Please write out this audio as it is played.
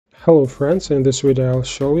Hello friends, in this video I'll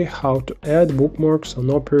show you how to add bookmarks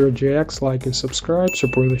on Opera.jx. Like and subscribe,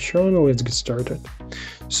 support the channel, let's get started.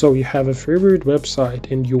 So you have a favorite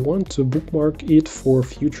website and you want to bookmark it for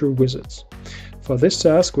future visits. For this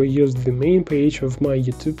task we used the main page of my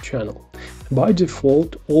YouTube channel. By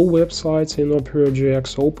default, all websites in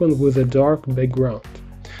Opera.jx open with a dark background.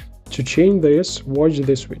 To change this, watch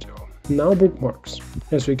this video. Now bookmarks.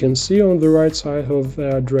 As you can see on the right side of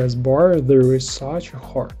the address bar, there is such a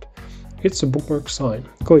heart. It's a bookmark sign.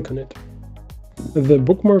 Click on it. The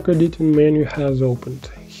bookmark editing menu has opened.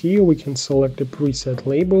 Here we can select a preset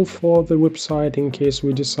label for the website in case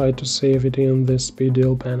we decide to save it in the speed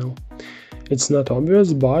dial panel. It's not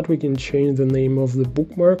obvious, but we can change the name of the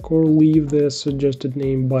bookmark or leave the suggested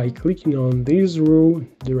name by clicking on this row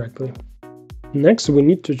directly. Next, we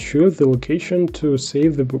need to choose the location to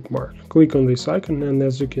save the bookmark. Click on this icon and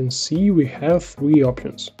as you can see, we have three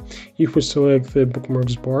options. If we select the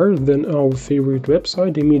bookmarks bar, then our favorite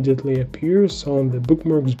website immediately appears on the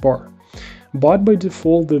bookmarks bar. But by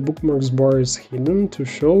default, the bookmarks bar is hidden. To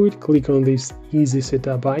show it, click on this easy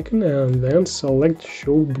setup icon and then select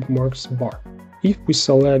Show Bookmarks Bar. If we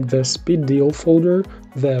select the speed dial folder,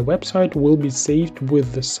 the website will be saved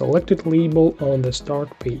with the selected label on the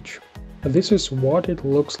start page. This is what it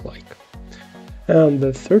looks like. And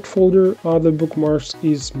the third folder, Other Bookmarks,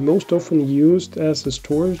 is most often used as a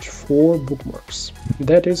storage for bookmarks.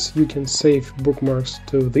 That is, you can save bookmarks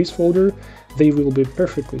to this folder. They will be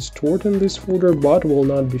perfectly stored in this folder but will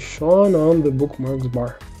not be shown on the bookmarks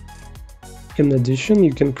bar. In addition,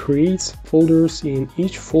 you can create folders in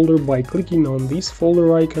each folder by clicking on this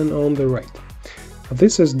folder icon on the right.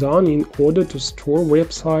 This is done in order to store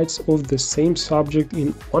websites of the same subject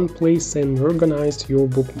in one place and organize your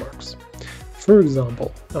bookmarks. For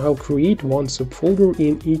example, I'll create one subfolder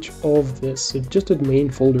in each of the suggested main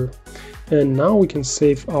folder. And now we can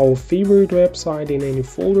save our favorite website in any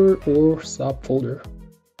folder or subfolder.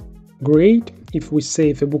 Great! If we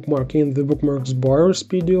save a bookmark in the bookmarks bar or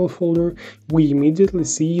speed dial folder, we immediately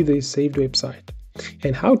see the saved website.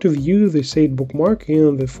 And how to view the saved bookmark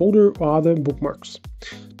in the folder Other Bookmarks.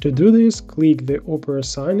 To do this, click the Opera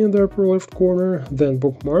sign in the upper left corner, then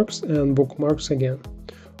Bookmarks and Bookmarks again.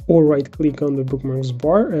 Or right-click on the bookmarks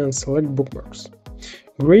bar and select Bookmarks.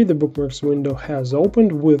 Great, the Bookmarks window has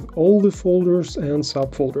opened with all the folders and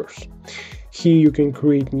subfolders. Here you can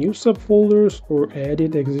create new subfolders or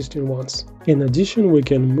edit existing ones. In addition, we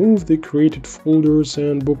can move the created folders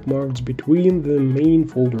and bookmarks between the main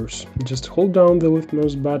folders. Just hold down the left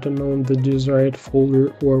mouse button on the desired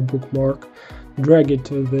folder or bookmark, drag it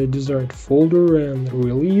to the desired folder and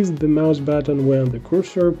release the mouse button when the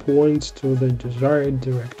cursor points to the desired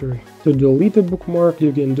directory. To delete a bookmark,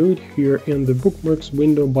 you can do it here in the Bookmarks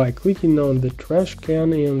window by clicking on the trash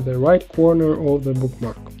can in the right corner of the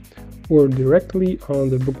bookmark, or directly on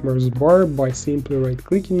the bookmarks bar by simply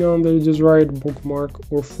right-clicking on the desired bookmark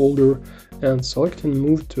or folder and selecting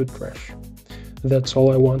Move to Trash. That's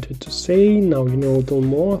all I wanted to say. Now you know a little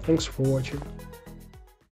more. Thanks for watching.